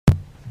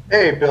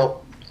Hey,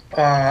 Bill.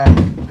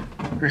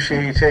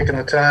 Appreciate you taking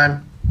the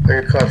time. I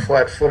got caught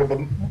flat-footed, but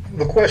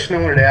the question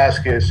I wanted to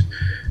ask is,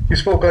 you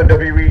spoke on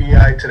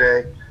WEEI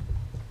today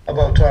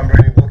about Tom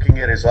Brady looking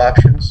at his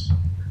options,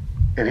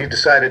 and he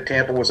decided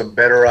Tampa was a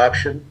better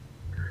option.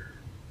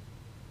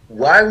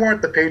 Why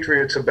weren't the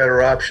Patriots a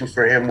better option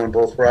for him when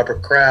both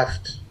Robert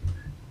Kraft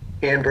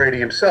and Brady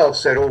himself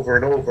said over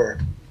and over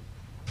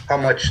how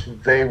much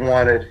they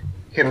wanted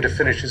him to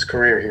finish his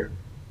career here?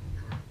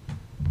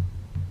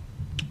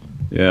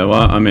 Yeah,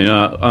 well, I mean,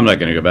 I'm not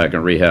going to go back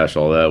and rehash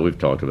all that. We've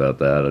talked about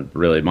that.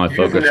 Really, my You've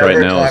focus right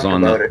never now is talked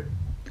on about the it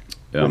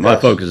yeah, with my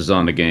us. focus is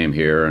on the game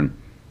here. And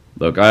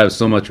look, I have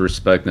so much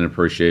respect and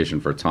appreciation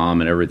for Tom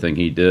and everything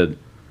he did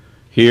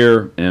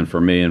here, and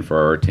for me and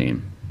for our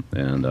team.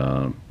 And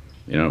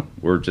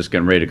we're just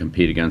getting ready to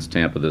compete against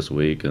Tampa this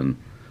week, and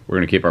we're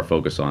going to keep our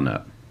focus on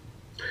that.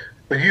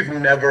 But you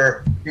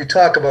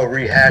talk about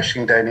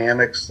rehashing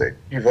dynamics that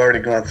you've already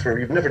gone through.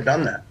 You've never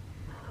done that.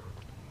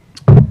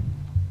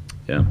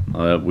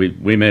 Yeah,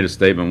 we made a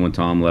statement when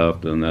Tom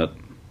left, and that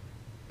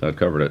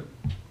covered it.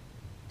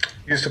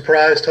 You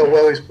surprised how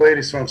well he's played?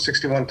 He's thrown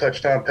 61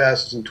 touchdown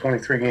passes in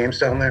 23 games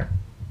down there.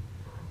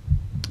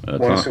 Won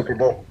a Tom, Super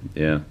Bowl.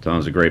 yeah,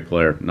 Tom's a great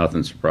player.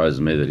 Nothing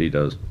surprises me that he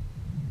does.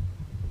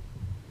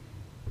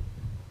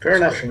 Fair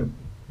enough.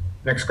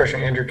 Next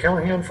question, Andrew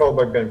Callahan, followed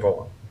by Ben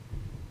Volen.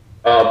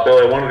 Bill,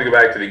 I wanted to go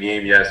back to the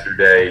game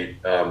yesterday,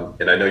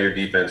 and I know your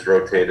defense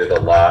rotated a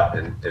lot,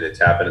 and it's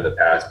happened in the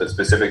past, but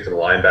specific to the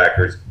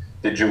linebackers,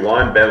 did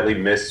Juwan Bentley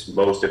miss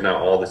most, if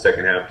not all, the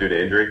second half due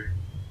to injury?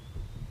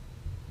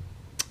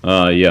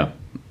 Yeah,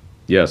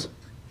 yes.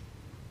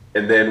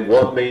 And then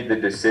what made the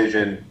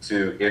decision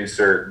to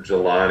insert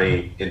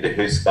Jelani into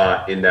his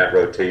spot in that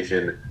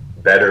rotation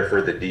better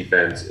for the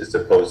defense as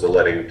opposed to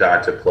letting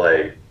Data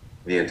play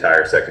the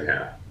entire second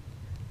half?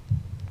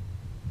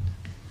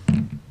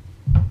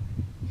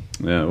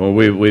 Yeah, well,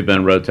 we've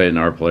been rotating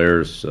our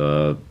players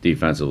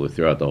defensively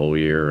throughout the whole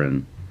year,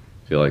 and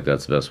feel like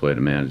that's the best way to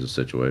manage the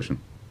situation.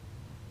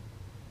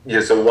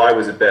 Yeah, so why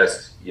was it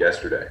best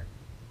yesterday?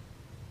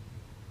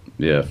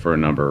 Yeah, for a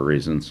number of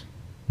reasons.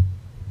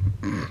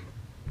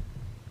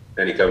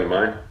 Any come to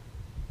mind?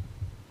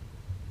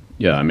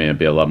 Yeah, I mean, it'd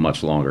be a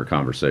much longer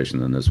conversation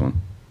than this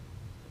one.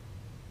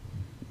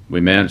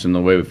 We managed them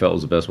the way we felt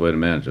was the best way to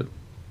manage it.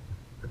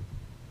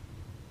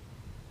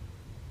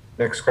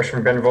 Next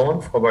question, Ben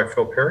Volen, followed by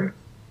Phil Perry.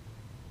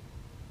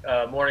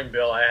 Morning,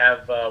 Bill. I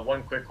have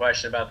one quick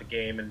question about the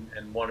game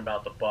and one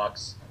about the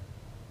Bucks.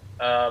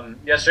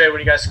 Yesterday, when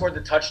you guys scored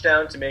the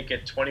touchdown to make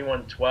it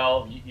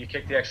 21-12, you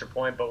kicked the extra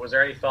point, but was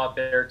there any thought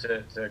there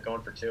to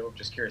going for two?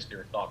 Just curious of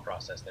your thought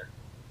process there.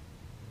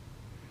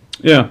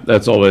 Yeah,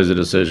 that's always a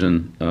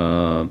decision,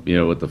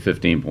 with the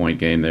 15-point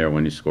game there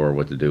when you score,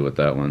 what to do with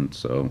that one.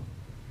 So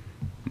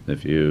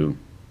if you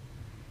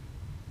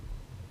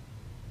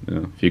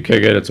kick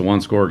it, it's a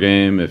one-score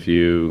game. If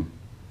you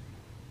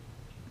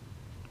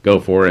go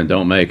for it and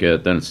don't make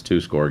it, then it's a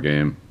two-score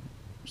game.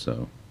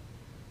 So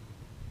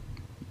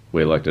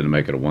we elected to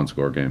make it a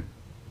one-score game.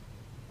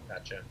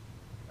 Gotcha.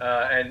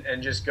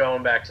 And just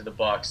going back to the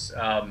Bucks,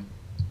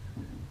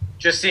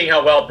 just seeing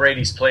how well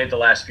Brady's played the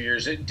last few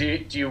years,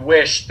 do you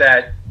wish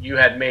that you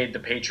had made the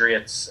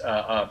Patriots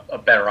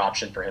a better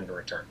option for him to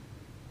return?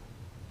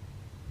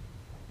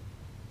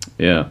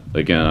 Yeah,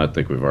 again, I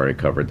think we've already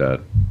covered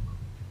that.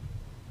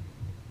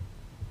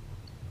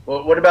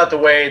 Well, what about the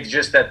way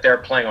just that they're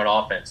playing on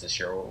offense this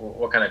year?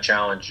 What kind of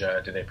challenge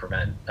do they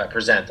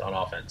present on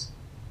offense?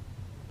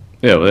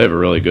 Yeah, well, they have a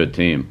really good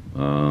team.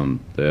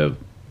 They have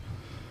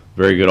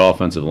very good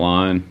offensive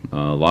line, a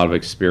lot of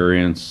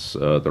experience,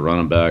 the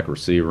running back,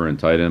 receiver, and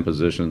tight end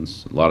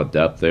positions. A lot of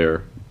depth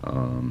there.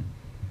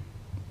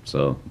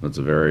 So that's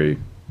a very,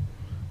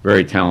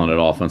 very talented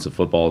offensive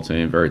football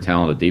team, very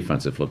talented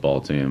defensive football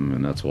team,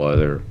 and that's why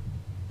they're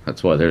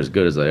as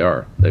good as they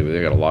are.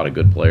 They got a lot of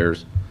good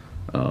players.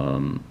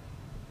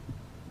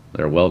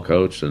 They're well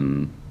coached,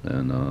 and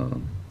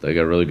they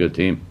got a really good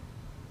team.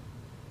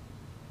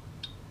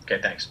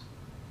 Okay, thanks.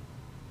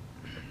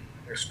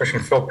 Next question,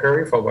 Phil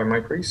Perry, followed by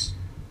Mike Reese.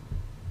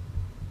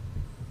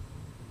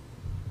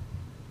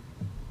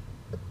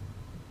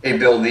 Hey,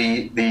 Bill,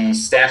 the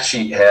stat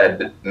sheet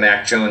had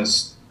Mac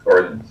Jones,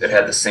 or it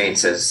had the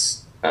Saints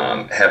as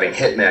having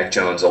hit Mac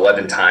Jones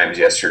 11 times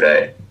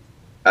yesterday.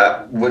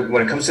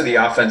 When it comes to the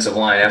offensive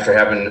line, after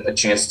having a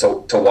chance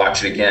to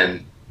watch it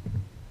again,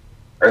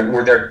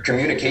 were there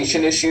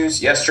communication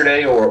issues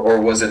yesterday,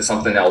 or was it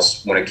something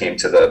else when it came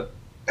to the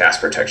pass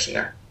protection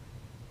there?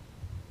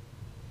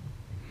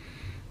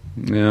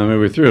 Yeah, I mean,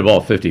 we threw the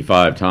ball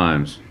 55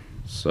 times,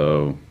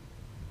 so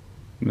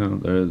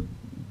there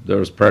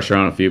was pressure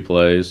on a few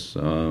plays.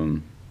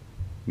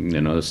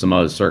 There's some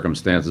other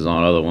circumstances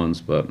on other ones,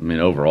 but I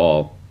mean,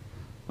 overall,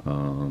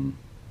 no,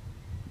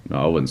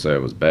 I wouldn't say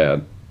it was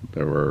bad.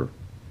 There were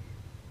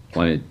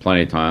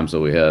plenty of times that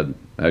we had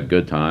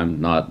good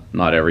time.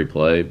 Not every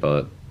play,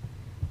 but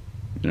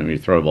when you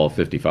throw the ball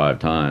 55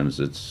 times,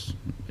 it's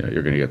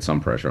you're going to get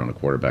some pressure on the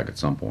quarterback at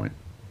some point.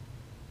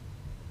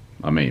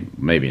 I mean,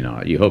 maybe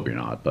not. You hope you're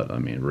not, but I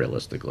mean,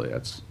 realistically,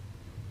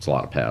 it's a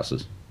lot of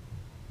passes.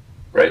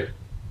 Right.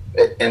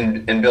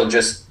 And Bill,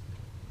 just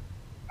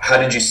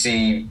how did you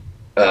see,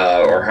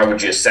 or how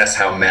would you assess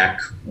how Mac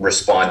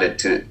responded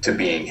to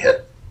being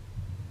hit?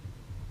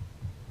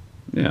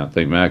 Yeah, I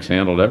think Max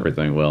handled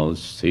everything well.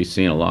 He's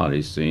seen a lot.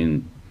 He's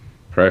seen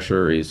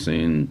pressure. He's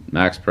seen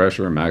max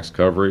pressure, max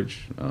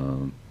coverage.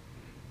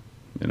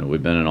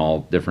 We've been in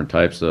all different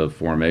types of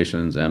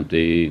formations,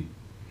 empty,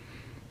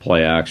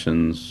 play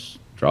actions,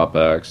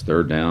 dropbacks,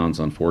 third downs.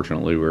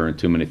 Unfortunately, we were in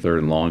too many third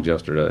and longs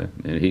yesterday.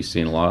 And he's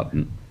seen a lot,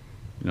 and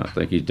I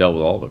think he's dealt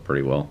with all of it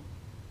pretty well.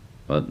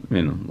 But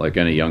like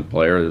any young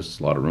player,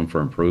 there's a lot of room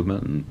for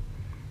improvement,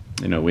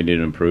 and we need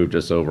to improve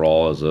just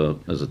overall as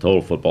a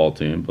total football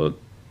team, but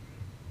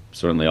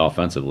certainly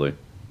offensively.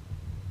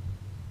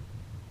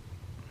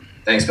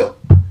 Thanks, Bill.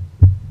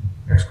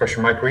 Next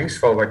question, Mike Reese,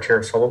 followed by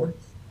Chair Sullivan.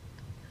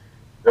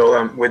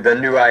 Bill, with the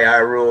new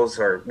IR rules,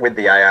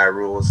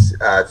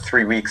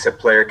 3 weeks a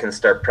player can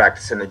start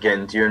practicing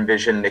again. Do you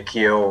envision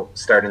Nikhil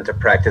starting to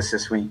practice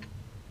this week?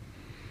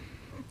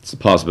 It's a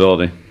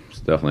possibility. It's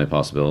definitely a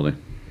possibility.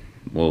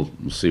 We'll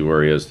see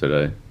where he is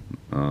today,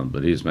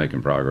 but he's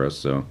making progress,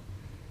 so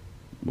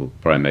we'll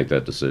probably make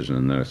that decision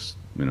in the next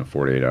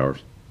 48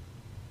 hours.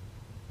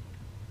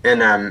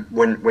 And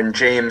when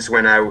James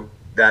went out,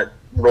 that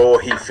role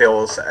he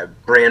fills,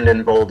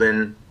 Brandon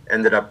Bolden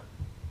ended up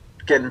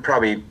getting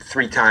probably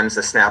 3 times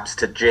the snaps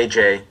to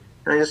JJ.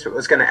 And I just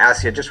was going to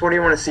ask you, just what do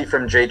you want to see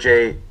from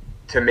JJ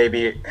to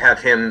maybe have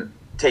him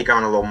take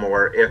on a little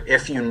more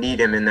if you need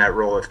him in that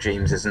role if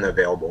James isn't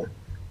available?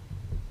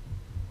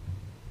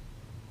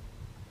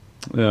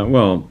 Yeah,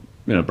 well,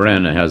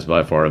 Brandon has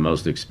by far the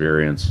most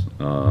experience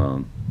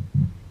of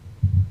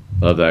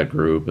that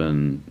group,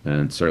 and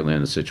certainly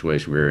in the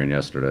situation we were in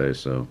yesterday.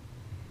 So,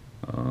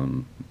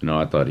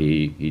 I thought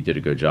he did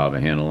a good job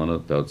of handling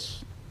it.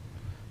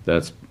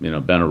 That's been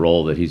a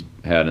role that he's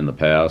had in the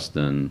past,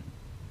 and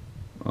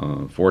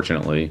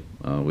fortunately,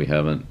 we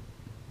haven't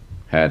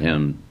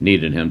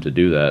needed him to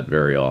do that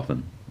very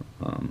often.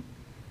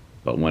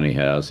 But when he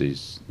has,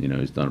 he's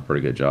done a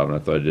pretty good job, and I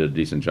thought he did a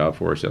decent job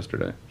for us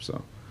yesterday.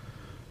 So,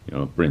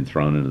 being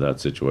thrown into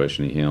that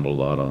situation, he handled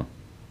a lot of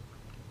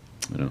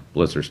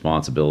blitz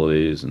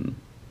responsibilities and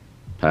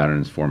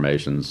patterns,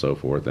 formations, and so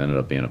forth. Ended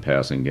up being a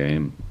passing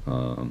game,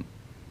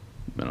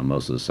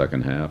 most of the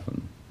second half,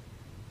 and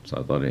so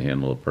I thought he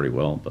handled it pretty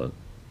well. But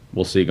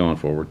we'll see going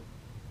forward.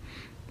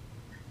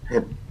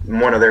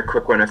 One other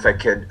quick one, if I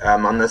could.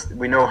 On this,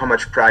 we know how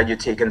much pride you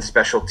take in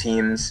special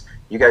teams.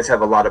 You guys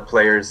have a lot of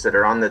players that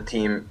are on the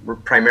team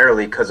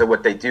primarily because of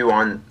what they do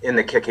in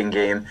the kicking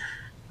game.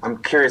 I'm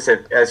curious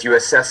if, as you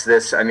assess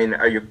this,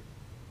 are you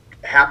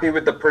happy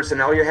with the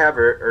personnel you have,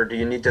 or do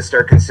you need to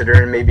start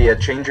considering maybe a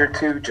change or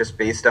two just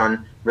based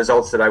on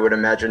results that I would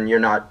imagine you're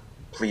not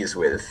pleased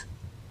with?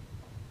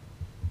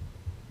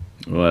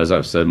 Well, as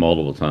I've said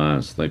multiple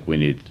times, I think we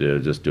need to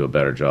just do a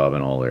better job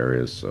in all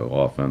areas. So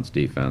offense,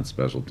 defense,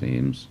 special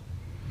teams,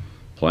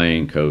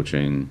 playing,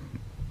 coaching,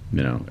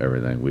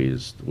 everything.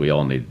 We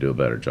all need to do a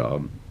better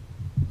job.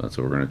 That's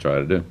what we're going to try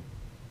to do.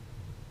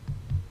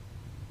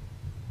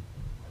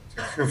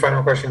 A few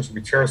final questions will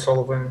be Chair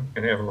Sullivan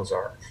and Evan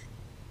Lazar.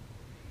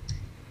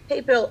 Hey,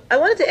 Bill, I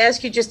wanted to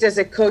ask you, just as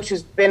a coach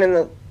who's been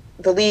in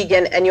the league,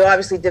 and you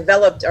obviously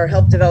developed or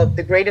helped develop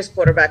the greatest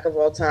quarterback of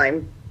all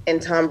time in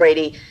Tom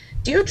Brady,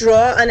 do you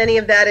draw on any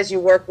of that as you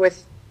work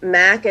with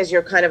Mac, as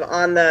you're kind of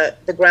on the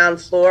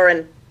ground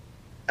floor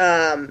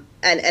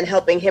and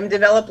helping him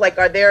develop? Like,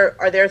 are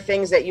there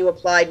things that you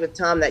applied with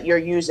Tom that you're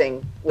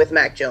using with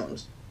Mac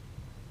Jones?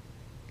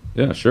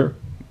 Yeah, sure.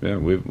 Yeah,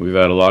 we've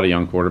had a lot of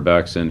young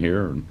quarterbacks in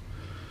here, and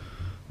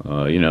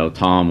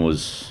Tom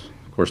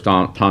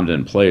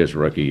didn't play his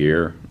rookie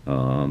year,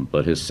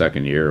 but his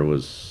second year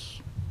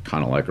was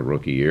kind of like a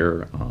rookie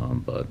year.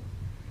 But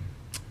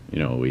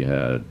we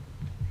had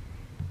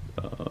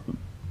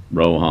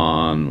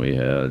Rohan, we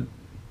had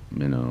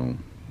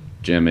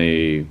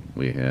Jimmy,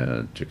 we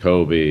had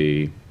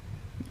Jacoby.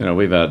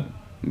 We've had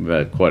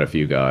quite a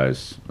few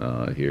guys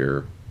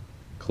here,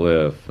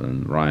 Cliff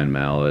and Ryan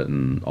Mallett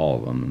and all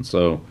of them, and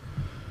so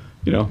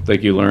I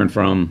think you learn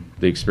from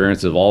the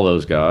experience of all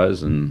those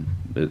guys, and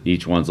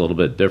each one's a little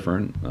bit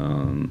different.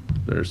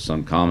 There's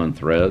some common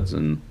threads,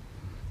 and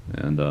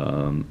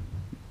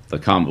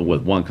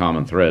with one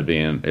common thread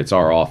being it's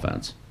our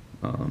offense.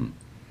 A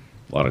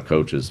lot of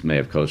coaches may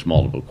have coached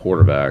multiple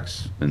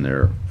quarterbacks in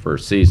their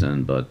first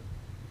season, but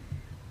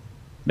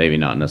maybe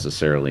not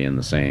necessarily in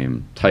the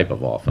same type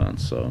of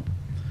offense. So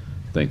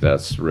I think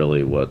that's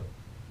really what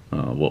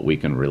we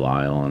can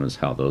rely on, is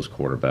how those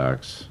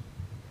quarterbacks,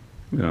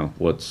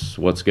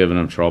 what's given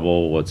them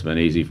trouble, what's been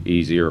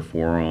easier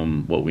for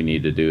them, what we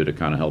need to do to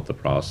kind of help the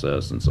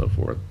process and so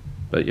forth.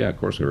 But yeah, of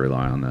course we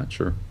rely on that,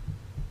 sure.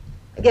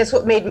 I guess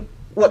what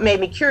made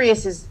me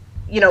curious is,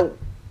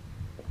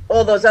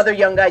 all those other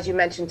young guys you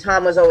mentioned,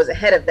 Tom was always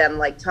ahead of them,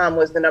 like Tom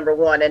was the number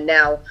one, and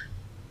now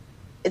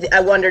I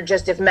wondered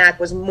just if Mac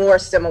was more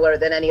similar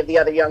than any of the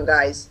other young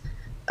guys,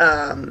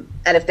 and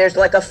if there's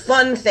like a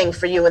fun thing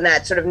for you in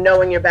that, sort of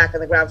knowing you're back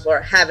on the ground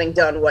floor, having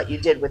done what you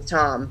did with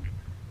Tom,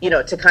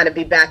 to kind of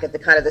be back at the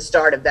kind of the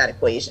start of that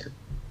equation?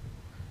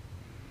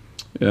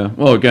 Yeah.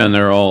 Well, again,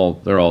 they're all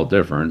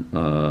different.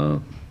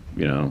 When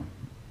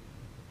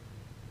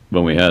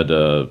we had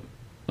to,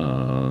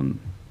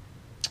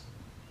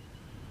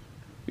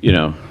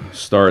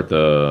 start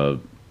the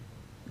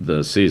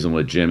season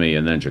with Jimmy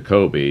and then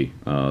Jacoby,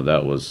 and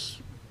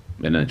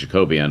then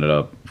Jacoby ended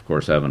up, of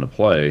course, having to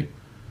play.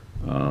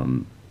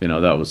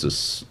 That was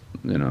just,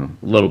 a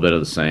little bit of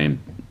the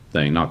same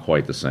thing, not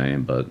quite the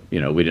same, but, we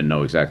didn't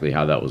know exactly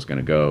how that was going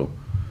to go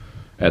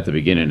at the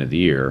beginning of the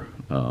year.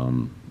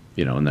 And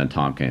then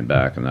Tom came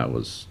back, and that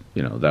was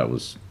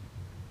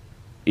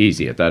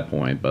easy at that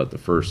point. But the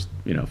first,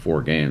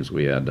 4 games,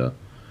 we had to,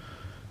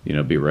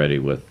 be ready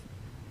with,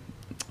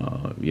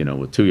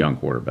 with 2 young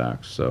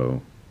quarterbacks.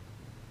 So,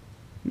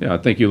 yeah, I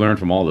think you learn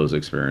from all those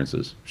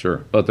experiences,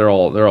 sure. But they're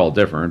all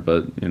different.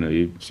 But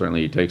you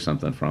certainly take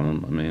something from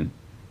them. I mean,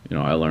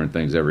 I learn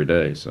things every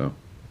day. So.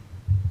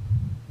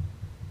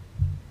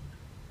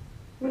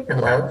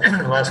 And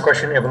last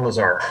question, Evan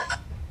Lazar.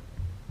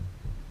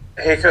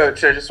 Hey,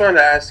 Coach, I just wanted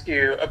to ask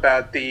you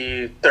about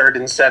the 3rd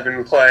and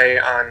 7 play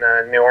on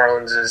New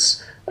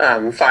Orleans'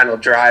 final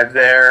drive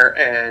there,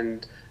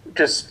 and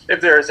just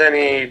if there was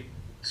any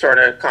sort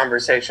of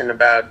conversation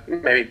about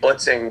maybe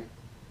blitzing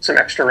some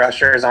extra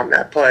rushers on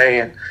that play,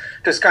 and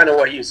just kind of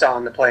what you saw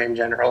in the play in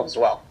general as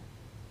well.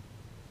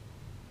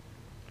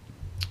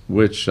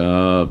 Which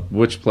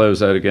play was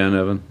that again,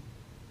 Evan?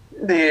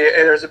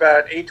 There's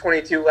about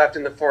 8:22 left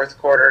in the fourth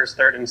quarter. It's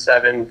 3rd and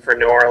 7 for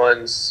New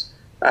Orleans.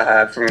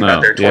 From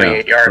about their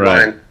 28-yard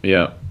line.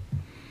 Yeah.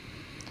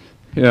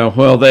 Yeah,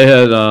 well, they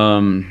had,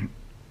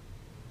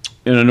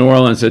 New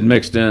Orleans had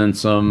mixed in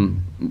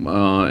some,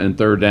 in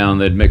 3rd down,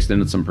 they'd mixed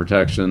in some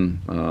protection.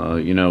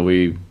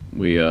 We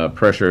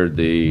pressured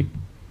the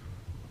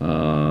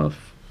first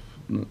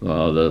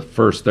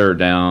 3rd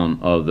down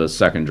of the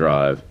second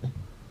drive.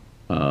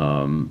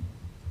 And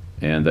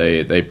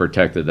they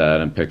protected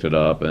that and picked it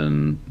up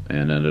and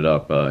ended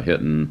up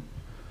hitting,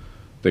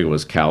 I think it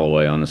was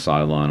Callaway on the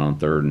sideline on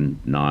 3rd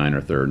and 9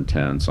 or 3rd and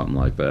 10, something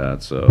like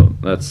that. So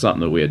that's something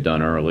that we had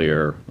done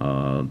earlier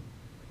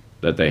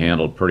that they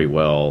handled pretty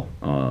well.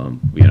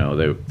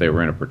 They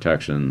were in a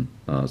protection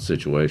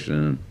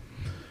situation.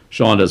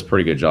 Sean does a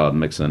pretty good job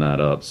mixing that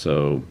up.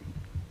 So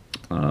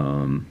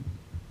I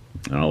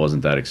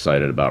wasn't that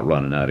excited about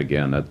running that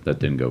again. That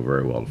didn't go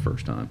very well the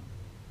first time.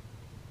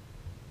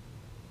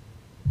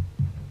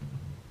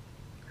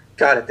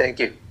 Got it. Thank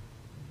you.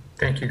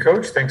 Thank you,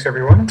 Coach. Thanks,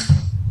 everyone.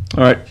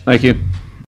 All right. Thank you.